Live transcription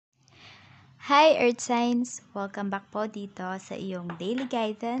Hi Earth Signs! Welcome back po dito sa iyong daily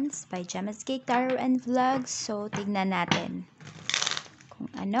guidance by Gemma's Cake Tarot and Vlogs. So, tignan natin kung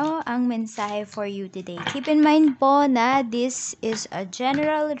ano ang mensahe for you today. Keep in mind po na this is a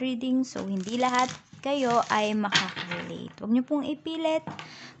general reading, so hindi lahat kayo ay makaka-relate. Huwag niyo pong ipilit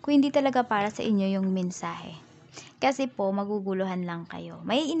kung hindi talaga para sa inyo yung mensahe. Kasi po, maguguluhan lang kayo.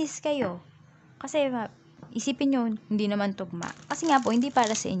 May inis kayo. Kasi isipin nyo, hindi naman tugma. Kasi nga po, hindi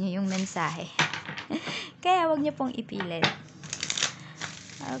para sa inyo yung mensahe. Kaya wag niyo pong ipilit.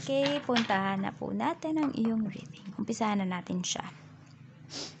 Okay, puntahan na po natin ang iyong reading. Umpisahan na natin siya.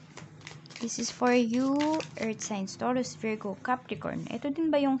 This is for you, Earth Signs, Taurus, Virgo, Capricorn. Ito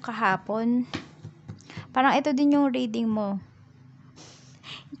din ba yung kahapon? Parang ito din yung reading mo.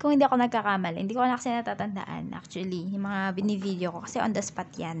 Kung hindi ako nagkakamali, hindi ko na kasi natatandaan. Actually, yung mga binivideo ko, kasi on the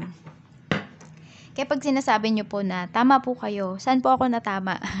spot yan. Kaya pag sinasabi nyo po na tama po kayo, saan po ako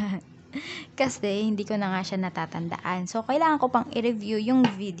natama? Kasi hindi ko na nga siya natatandaan. So, kailangan ko pang i-review yung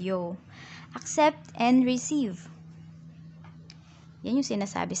video. Accept and receive. Yan yung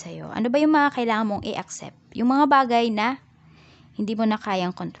sinasabi sa'yo. Ano ba yung mga kailangan mong i-accept? Yung mga bagay na hindi mo na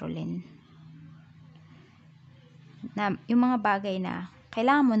kayang kontrolin. Yung mga bagay na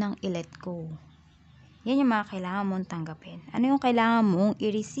kailangan mo nang i-let go. Yan yung mga kailangan mong tanggapin. Ano yung kailangan mong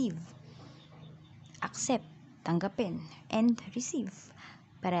i-receive? Accept, tanggapin, and receive.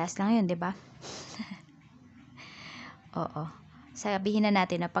 Parehas lang yun, di ba? Oo. Sabihin na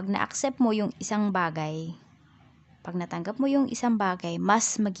natin na pag na-accept mo yung isang bagay, pag natanggap mo yung isang bagay,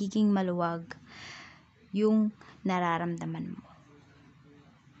 mas magiging maluwag yung nararamdaman mo.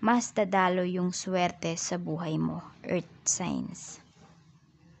 Mas dadalo yung swerte sa buhay mo, Earth Signs.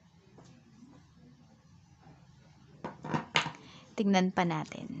 Tingnan pa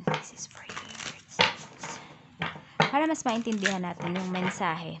natin. This is for you, Earth Signs. Para mas maintindihan natin yung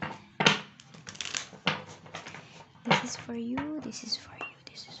mensahe. This is for you, this is for you,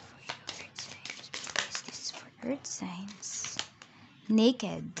 this is for you, Earth Signs. This is for Earth Signs.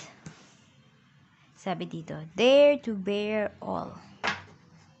 Naked. Sabi dito, dare to bear all.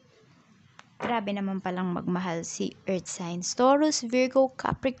 Grabe naman palang magmahal si Earth Signs. Taurus, Virgo,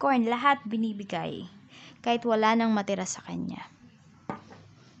 Capricorn, lahat binibigay. Kahit wala nang matira sa kanya.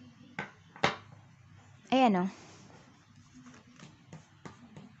 Ayan o.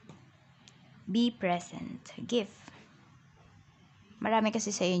 Be present. Gift. Marami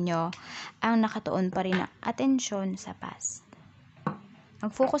kasi sa inyo ang nakatuon pa rin ng atensyon sa past.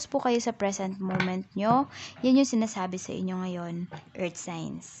 Mag-focus po kayo sa present moment nyo. Yan yung sinasabi sa inyo ngayon, Earth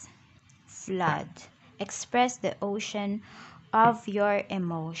Signs. Flood. Express the ocean of your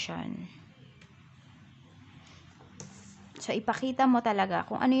emotion. So, ipakita mo talaga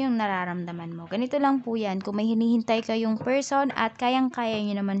kung ano yung nararamdaman mo. Ganito lang po yan. Kung may hinihintay kayong person at kayang-kaya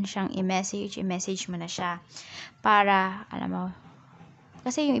nyo naman siyang i-message mo na siya. Para, alam mo,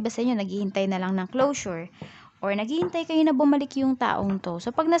 kasi yung iba sa inyo, naghihintay na lang ng closure. Or naghihintay kayo na bumalik yung taong to.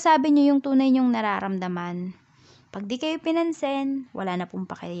 So, pag nasabi nyo yung tunay nyong nararamdaman, pag di kayo pinansin, wala na pong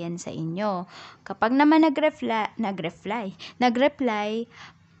pakialam sa inyo. Kapag naman nag-reply,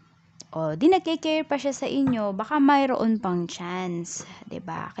 o di nagke-care pa siya sa inyo, baka mayroon pang chance, 'di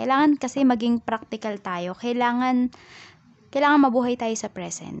ba? Kailangan kasi maging practical tayo. Kailangan mabuhay tayo sa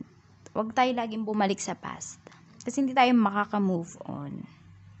present. Huwag tayo laging bumalik sa past. Kasi hindi tayo makaka-move on.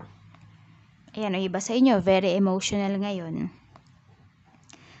 Ayan, o iba sa inyo, very emotional ngayon.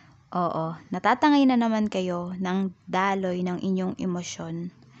 Oo, natatangay na naman kayo ng daloy ng inyong emosyon.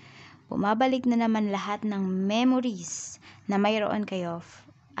 Bumabalik na naman lahat ng memories na mayroon kayo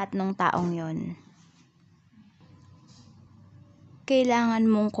at nung taong yon. Kailangan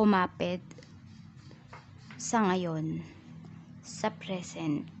mong kumapit sa ngayon, sa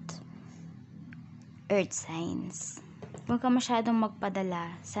present, Earth Signs. Huwag ka masyadong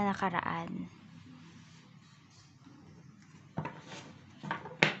magpadala sa nakaraan.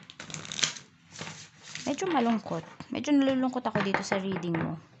 Medyo malungkot. Medyo nalulungkot ako dito sa reading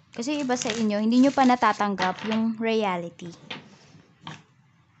mo. Kasi iba sa inyo, hindi nyo pa natatanggap yung reality.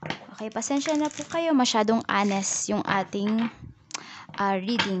 Okay, pasensya na po kayo. Masyadong honest yung ating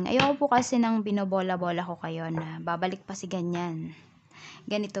reading. Ayoko po kasi nang binobola-bola ko kayo na babalik pa si ganyan.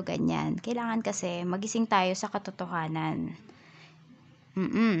 Ganito, ganyan. Kailangan kasi magising tayo sa katotohanan.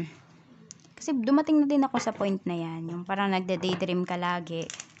 Kasi dumating na din ako sa point na yan. Yung parang nagde-daydream ka lagi.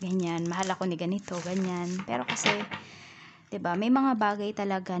 Ganyan. Mahal ako ni ganito, ganyan. Pero kasi, 'di ba, may mga bagay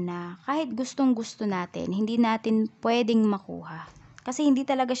talaga na kahit gustong-gusto natin, hindi natin pwedeng makuha. Kasi hindi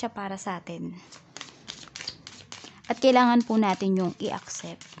talaga siya para sa atin. At kailangan po natin yung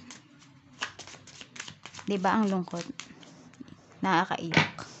i-accept. 'Di ba ang lungkot?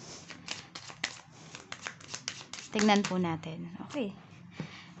 Nakakaiyak. Tingnan po natin. Okay.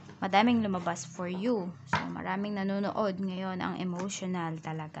 Madaming lumabas for you. So, maraming nanonood ngayon ang emotional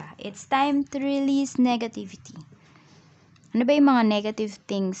talaga. It's time to release negativity. Ano ba yung mga negative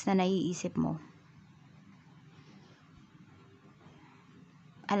things na naiisip mo?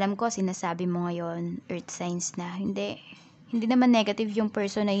 Alam ko, sinasabi mo ngayon, earth signs na, hindi naman negative yung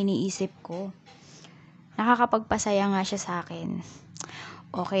person na iniisip ko. Nakakapagpasaya nga siya sa akin.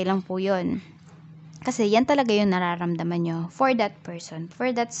 Okay lang po yun. Kasi yan talaga yung nararamdaman nyo for that person,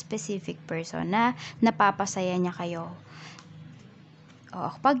 for that specific person na napapasaya niya kayo. O,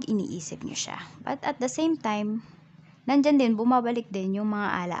 pag iniisip nyo siya. But at the same time, nandyan din, bumabalik din yung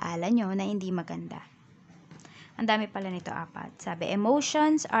mga alaala nyo na hindi maganda. Ang dami pala nito, 4. Sabi,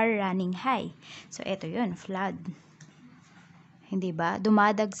 emotions are running high. So, eto yun, flood. Hindi ba?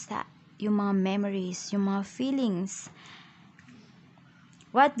 Dumadagsa yung mga memories, yung mga feelings.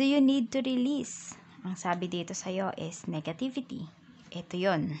 What do you need to release? Ang sabi dito sa'yo is negativity. Ito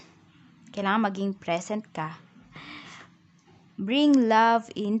yun. Kailangan maging present ka. Bring love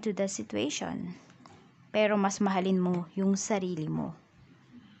into the situation. Pero mas mahalin mo yung sarili mo.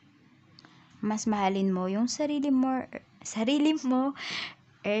 Mas mahalin mo yung sarili mo,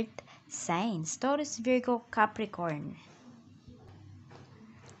 earth signs. Taurus, Virgo, Capricorn.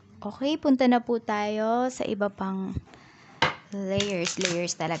 Okay, punta na po tayo sa iba pang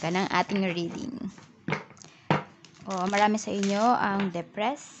layers talaga ng ating reading. Marami sa inyo ang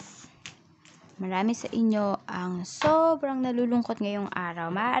depressed. Marami sa inyo ang sobrang nalulungkot ngayong araw.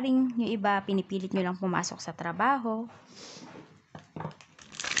 Maaaring yung iba, pinipilit nyo lang pumasok sa trabaho.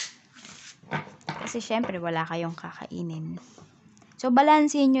 Kasi syempre, wala kayong kakainin. So,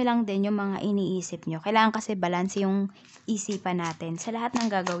 balansehin nyo lang din yung mga iniisip nyo. Kailangan kasi balanse yung isipan natin sa lahat ng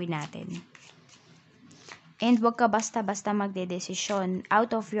gagawin natin. And wag ka basta-basta magdedesisyon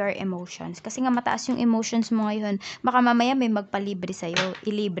out of your emotions. Kasi nga mataas yung emotions mo ngayon. Baka mamaya may magpalibre sa'yo,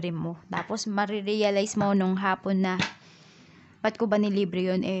 ilibre mo. Tapos marirealize mo nung hapon na, ba't ko ba nilibre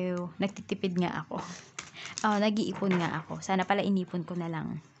yun? Nagtitipid nga ako. Nag-iipon nga ako. Sana pala inipon ko na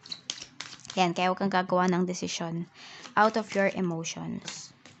lang. Yan, kaya huwag kang gagawa ng desisyon out of your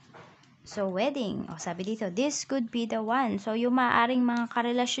emotions. So, wedding. Sabi dito, this could be the one. So, yung maaaring mga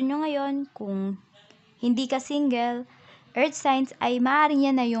karelasyon nyo ngayon, kung hindi ka single, earth signs, ay maaaring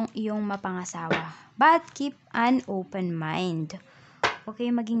yan na yung iyong mapangasawa. But keep an open mind.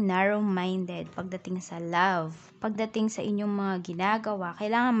 Okay, maging narrow-minded pagdating sa love, pagdating sa inyong mga ginagawa.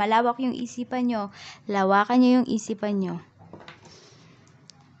 Kailangan malawak yung isipan nyo. Lawakan nyo yung isipan nyo.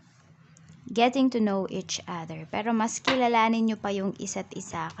 Getting to know each other. Pero mas kilalanin nyo pa yung isa't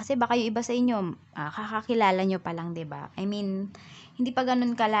isa. Kasi baka yung iba sa inyo, kakakilala nyo pa lang, diba? I mean, hindi pa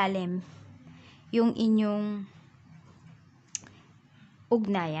ganun kalalim yung inyong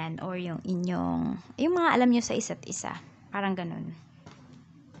ugnayan or yung inyong, yung mga alam nyo sa isa't isa. Parang ganun.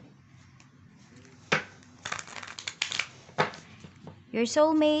 Your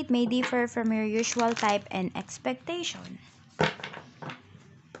soulmate may differ from your usual type and expectation.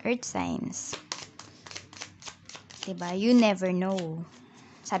 Earth signs. Diba? You never know.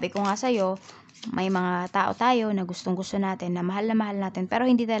 Sabi ko nga sa'yo, may mga tao tayo na gustong-gusto natin, na mahal natin, pero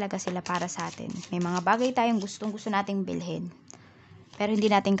hindi talaga sila para sa atin. May mga bagay tayong gustong-gusto nating bilhin, pero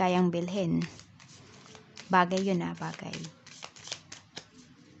hindi natin kayang bilhin. Bagay yun bagay.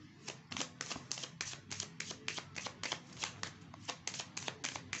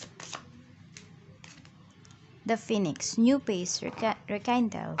 The Phoenix, new pace,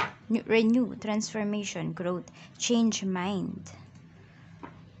 rekindle, renew, transformation, growth, change mind.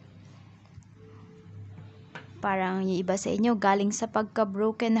 Parang yung iba sa inyo galing sa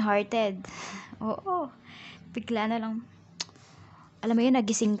pagka-broken hearted. Oo, bigla na lang. Alam mo yun,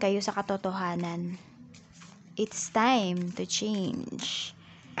 nagising kayo sa katotohanan. It's time to change.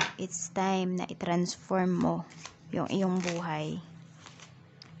 It's time na i-transform mo yung iyong buhay.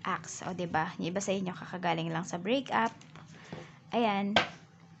 Axe, diba? Yung iba sa inyo kakagaling lang sa breakup. Ayan.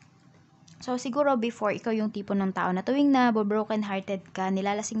 So, siguro before, ikaw yung tipo ng tao na tuwing na broken hearted ka,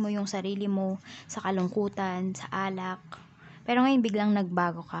 nilalasing mo yung sarili mo sa kalungkutan, sa alak. Pero ngayon biglang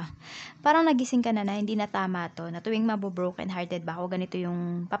nagbago ka. Parang nagising ka na hindi na tama to. Na tuwing broken hearted ba ako, ganito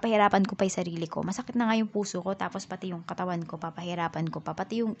yung papahirapan ko pa yung sarili ko. Masakit na nga yung puso ko, tapos pati yung katawan ko, papahirapan ko pa,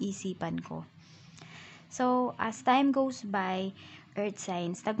 pati yung isipan ko. So, as time goes by, earth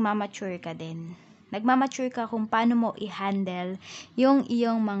signs, nagmamature ka din. Nagmamature ka kung paano mo i-handle yung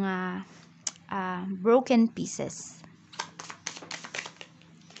iyong mga broken pieces.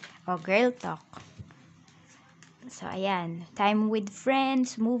 Girl talk. So, ayan. Time with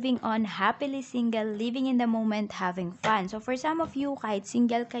friends, moving on, happily single, living in the moment, having fun. So, for some of you, kahit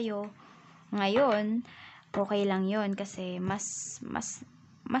single kayo, ngayon, okay lang yon kasi mas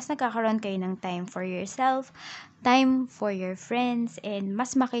nagkakaroon kayo ng time for yourself, time for your friends, and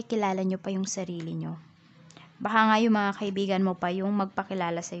mas makikilala nyo pa yung sarili nyo. Baka nga yung mga kaibigan mo pa yung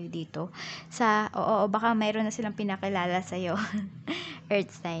magpakilala sa'yo dito. Baka mayroon na silang pinakilala sa'yo.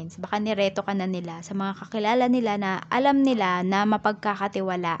 Earth signs. Baka nireto ka na nila sa mga kakilala nila na alam nila na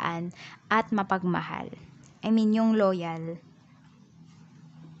mapagkakatiwalaan at mapagmahal. I mean, yung loyal.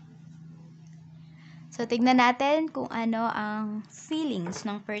 So, tignan natin kung ano ang feelings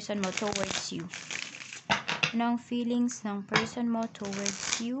ng person mo towards you. Ano ang feelings ng person mo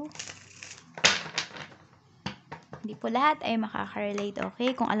towards you? Hindi po lahat ay makaka-relate,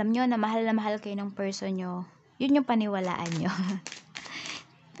 okay? Kung alam nyo na mahal kayo ng person nyo, yun yung paniwalaan nyo.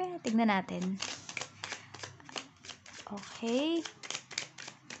 Pero, tignan natin. Okay.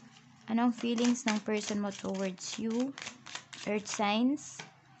 Anong feelings ng person mo towards you? Earth signs.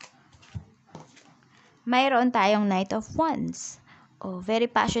 Mayroon tayong Knight of Wands. Very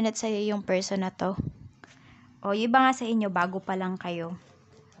passionate sa'yo yung person na to. Yung iba nga sa inyo, bago pa lang kayo.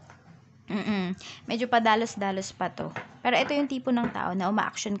 Medyo padalos-dalos pa to. Pero ito yung tipo ng tao na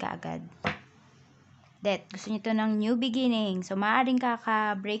uma-action ka agad. Gusto nyo to ng new beginning. So, maaaring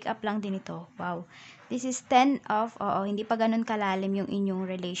kaka-break up lang din ito. Wow. This is 10 of, hindi pa ganun kalalim yung inyong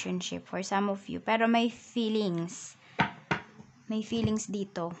relationship for some of you. Pero may feelings. May feelings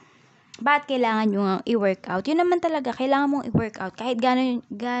dito. Bakit kailangan nyo nga i-work out? Yun naman talaga, kailangan mong i-work out. Kahit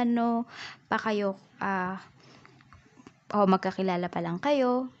gano pa kayo, magkakilala pa lang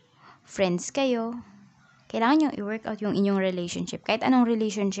kayo, friends kayo, kailangan nyo i-work out yung inyong relationship. Kahit anong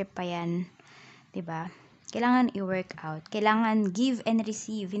relationship pa yan, diba? Kailangan i-work out. Kailangan give and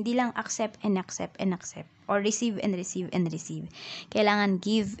receive. Hindi lang accept and accept and accept. Or receive and receive and receive. Kailangan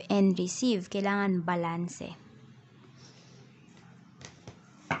give and receive. Kailangan balance.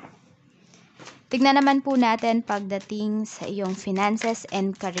 Tignan naman po natin pagdating sa iyong finances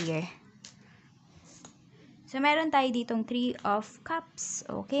and career. So, meron tayo ditong 3 of Cups.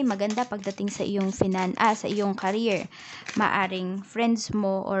 Okay, maganda pagdating sa iyong sa iyong career. Maaring friends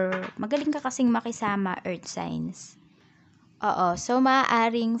mo or magaling ka kasing makisama, earth signs. So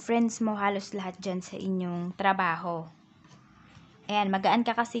maaring friends mo halos lahat dyan sa inyong trabaho. Ayan, magaan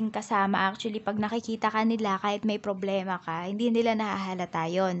ka kasing kasama. Actually, pag nakikita ka nila, kahit may problema ka, hindi nila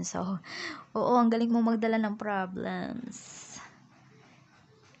nahahalata yun. So, ang galing mong magdala ng problems.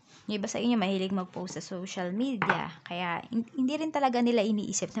 Yung iba sa inyo mahilig mag-post sa social media. Kaya, hindi rin talaga nila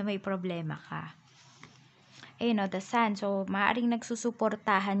iniisip na may problema ka. The Sun. So, maaaring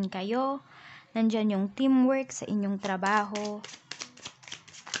nagsusuportahan kayo. Nandyan yung teamwork sa inyong trabaho.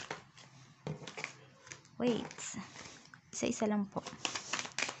 Wait. Isa-isa lang po.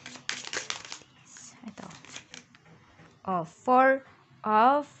 Ito. 4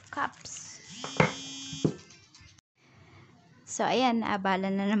 of Cups. So, ayan, naabala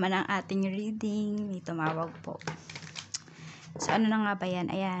na naman ang ating reading. May tumawag po. So, ano na nga ba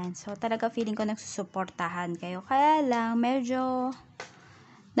yan? Ayan. So, talaga feeling ko nagsusuportahan kayo. Kaya lang, medyo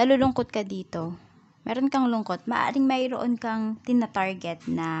nalulungkot ka dito. Meron kang lungkot. Maaring mayroon kang tina-target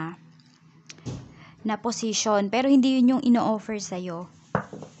na position. Pero hindi yun yung ino-offer sa'yo.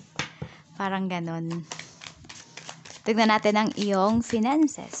 Parang ganon. Tignan natin ang iyong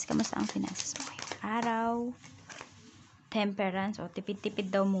finances. Kamusta ang finances mo ngayong araw? Temperance.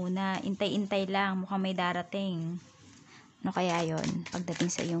 Tipid-tipid daw muna. Intay-intay lang. Mukhang may darating. Ano kaya yon pagdating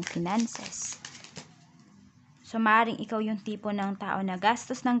sa iyong finances? So, maaaring ikaw yung tipo ng tao na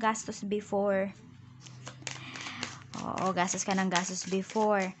gastos ng gastos before. Gastos ka ng gastos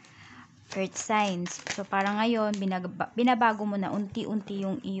before. Earth signs. So, parang ngayon, binabago mo na unti-unti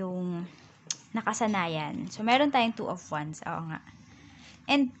yung iyong nakasanayan. So, meron tayong 2 of Wands. Oo nga.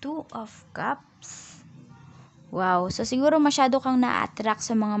 And 2 of Cups. Wow. So, siguro masyado kang na-attract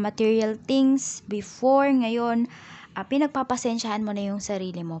sa mga material things before. Ngayon, pinagpapasensyahan mo na yung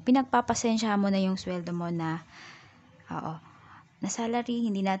sarili mo. Pinagpapasensyahan mo na yung sweldo mo na, na salary,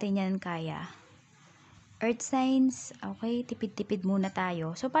 hindi natin yan kaya. Earth signs, okay, tipid-tipid muna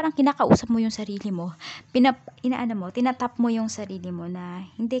tayo. So, parang kinakausap mo yung sarili mo. Tinatap mo yung sarili mo na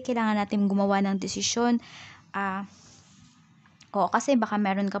hindi kailangan natin gumawa ng desisyon. Kasi baka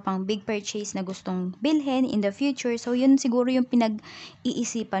meron ka pang big purchase na gustong bilhin in the future. So, yun siguro yung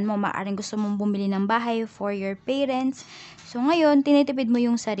pinag-iisipan mo. Maaring gusto mong bumili ng bahay for your parents. So, ngayon, tinitipid mo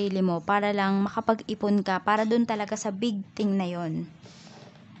yung sarili mo para lang makapag-ipon ka para dun talaga sa big thing na yun.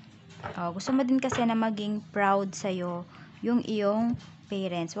 Gusto mo din kasi na maging proud sa'yo yung iyong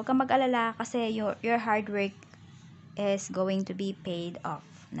parents. Huwag kang mag-alala kasi your hard work is going to be paid off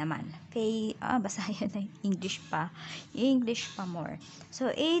naman. Basta yun ay English pa more.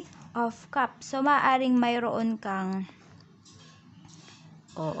 So, 8 of Cups. So, maaaring mayroon kang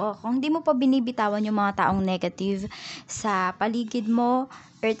kung hindi mo pa binibitawan yung mga taong negative sa paligid mo,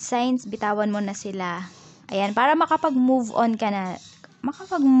 earth signs, bitawan mo na sila. Ayan, para makapag-move on ka na.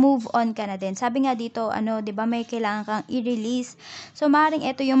 Makapag-move on ka na din. Sabi nga dito, 'di ba, may kailangan kang i-release. So, maaaring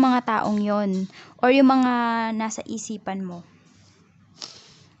ito yung mga taong yon or yung mga nasa isipan mo.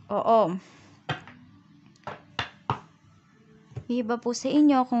 Oo. Iba po sa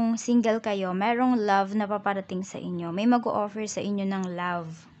inyo, kung single kayo, merong love na paparating sa inyo. May mag-o-offer sa inyo ng love.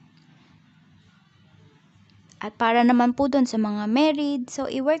 At para naman po dun sa mga married,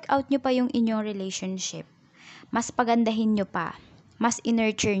 so i-work out nyo pa yung inyong relationship. Mas pagandahin nyo pa. Mas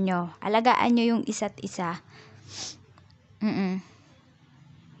i-nurture nyo. Alagaan nyo yung isa't isa.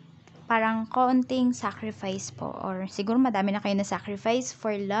 Parang konting sacrifice po. Or siguro madami na kayo na sacrifice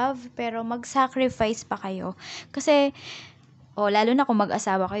for love, pero mag-sacrifice pa kayo. Kasi, lalo na kung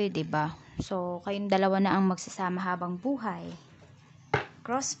mag-asawa kayo, 'di ba? So, kayong dalawa na ang magsasama habang buhay.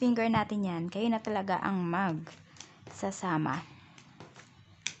 Cross finger natin yan. Kayo na talaga ang magsasama.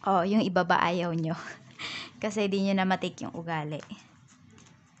 Yung iba ba ayaw nyo? Kasi di nyo na matik yung ugali.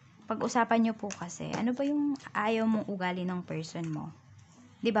 Pag-usapan nyo po kasi, ano ba yung ayaw mong ugali ng person mo?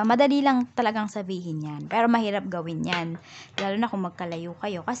 'Di ba? Madali lang talagang sabihin yan. Pero mahirap gawin yan. Lalo na kung magkalayo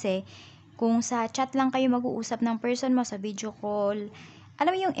kayo. Kasi, kung sa chat lang kayo mag-uusap ng person mo, sa video call,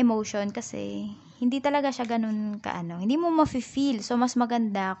 alam mo yung emotion kasi, hindi talaga siya ganun hindi mo mafe-feel. So, mas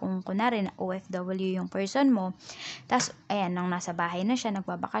maganda kung kunwari na OFW yung person mo, tas, ayan, nang nasa bahay na siya,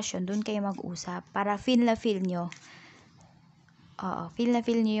 nagbabakasyon, dun kayo mag-usap, para feel na feel nyo. Feel na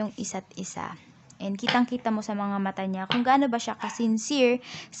feel nyo yung isa't isa. And kitang-kita mo sa mga mata niya kung gaano ba siya ka-sincere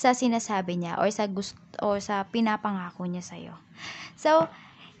sa sinasabi niya or sa gusto o sa pinapangako niya sa'yo. So,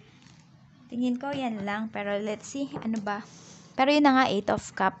 tingin ko yan lang. Pero let's see, ano ba? Pero yun na nga, 8 of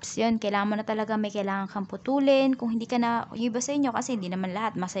Cups. Yun, kailangan mo na talaga, may kailangan kang putulin. Kung hindi ka na, yung iba sa inyo, kasi hindi naman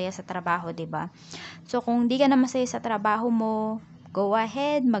lahat masaya sa trabaho, 'di ba? So, kung hindi ka na masaya sa trabaho mo, go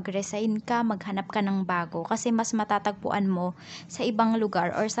ahead, mag-resign ka, maghanap ka ng bago. Kasi mas matatagpuan mo sa ibang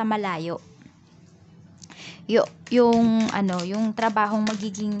lugar or sa malayo. Yung trabahong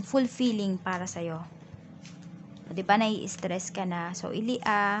magiging fulfilling para sa'yo. 'Di ba, nai-stress ka na. So,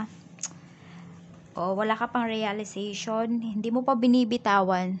 wala ka pang realization, hindi mo pa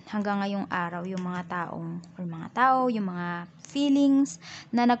binibitawan hanggang ngayong araw yung mga tao, yung mga feelings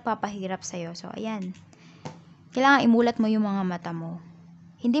na nagpapahirap sa'yo. So, ayan. Kailangan imulat mo yung mga mata mo.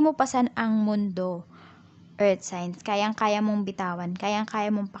 Hindi mo pasan ang mundo, earth signs. Kayang-kaya mong bitawan, kayang-kaya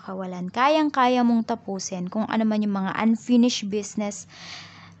mong pakawalan, kayang-kaya mong tapusin kung ano man yung mga unfinished business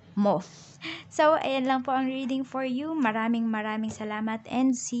mo. So, ayan lang po ang reading for you. Maraming salamat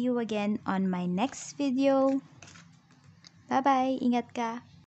and see you again on my next video. Bye-bye. Ingat ka.